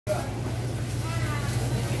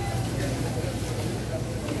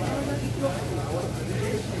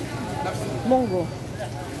Munggo.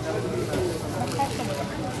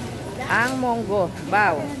 Ang munggo.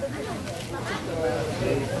 Baw.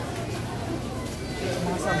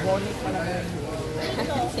 Mga sabonit pa naman.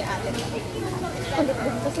 Si ate. Ulit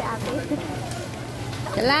din ko si ate.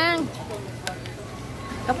 Yan lang.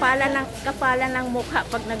 Kapala ng mukha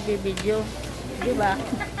pag nagbibideo. Di ba?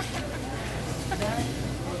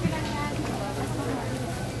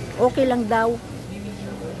 Okay lang daw.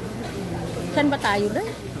 Saan ba tayo na?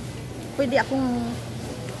 Pwede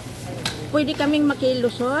kaming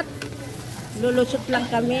makilusot. Lulusot lang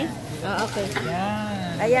kami. Ah, okay.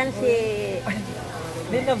 Yan. Ayan si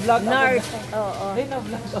May na-vlog Nurse. ako. Oo. May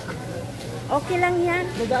na-vlog ako. Okay lang yan.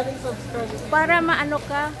 Nagaling subscribe. Para maano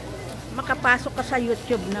ka, makapasok ka sa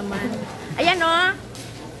YouTube naman. Ayan o. Oh.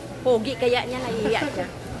 Pogi kaya niya naiiyak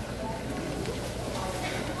siya.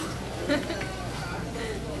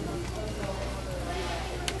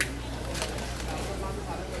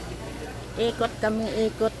 Ikot kami,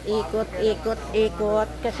 ikot.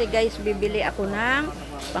 Kasi guys, bibili ako ng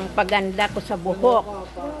pangpaganda ko sa buhok.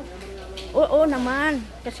 Oo naman.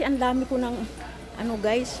 Kasi ang dami ko ng, ano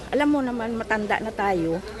guys, alam mo naman, matanda na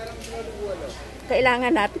tayo.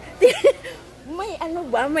 Kailangan natin. May ano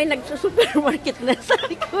ba? May nagsusupermarket na sa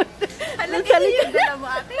likod. Alam niyo yung dala mo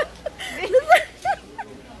ate?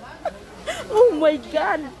 Oh my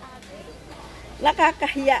God!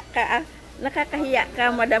 Nakakahiya ka. Nakakahiya ka,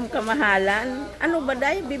 Madam Kamahalan. Ano ba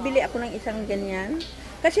dahil? Bibili ako ng isang ganyan.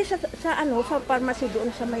 Kasi sa pharmacy doon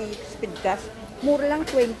sa may Speedcast, mura lang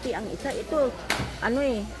 20 ang isa. Ito,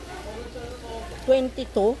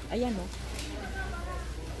 22. Ayan o.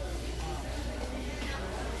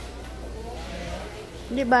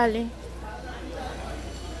 Hindi bale.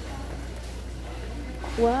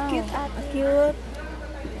 Wow. Cute ate. Cute.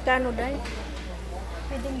 Kano dahil?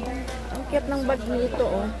 Pwedeng yan. Ang cute ng bag nito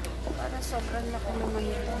oh. Para sobrang laki naman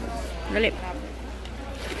ito. Dali.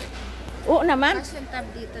 Oo naman. Tapos yung tab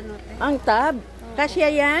dito, no? Te? Ang tab. Kasya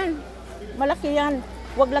yan. Malaki yan.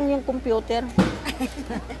 Wag lang yung computer.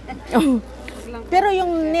 Pero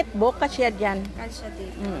yung netbook, kasya dyan. Kasya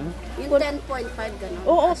dito. Mm. Yung 10.5 gano'n.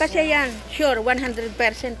 Oo, kasya yan. Sure,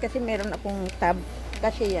 100% kasi meron akong tab.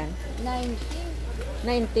 Kasya yan. 90.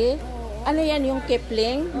 90? Ano yan, yung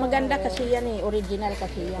Kipling? Maganda kasi yan eh. Original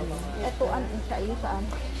kasi yan. Ito, sa iyo, saan?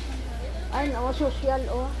 Ay, social,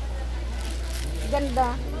 oh.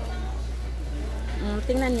 Ganda.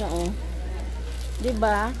 Tingnan nyo, oh.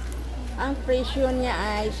 Diba? Ang presyo niya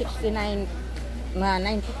ay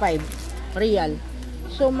 95 real.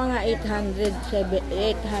 So, mga 800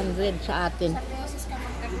 sa atin.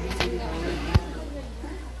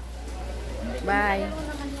 Bye.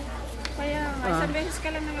 Kaya, isang beses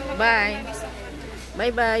ka lang naman. Bye.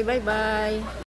 Bye-bye. Bye-bye.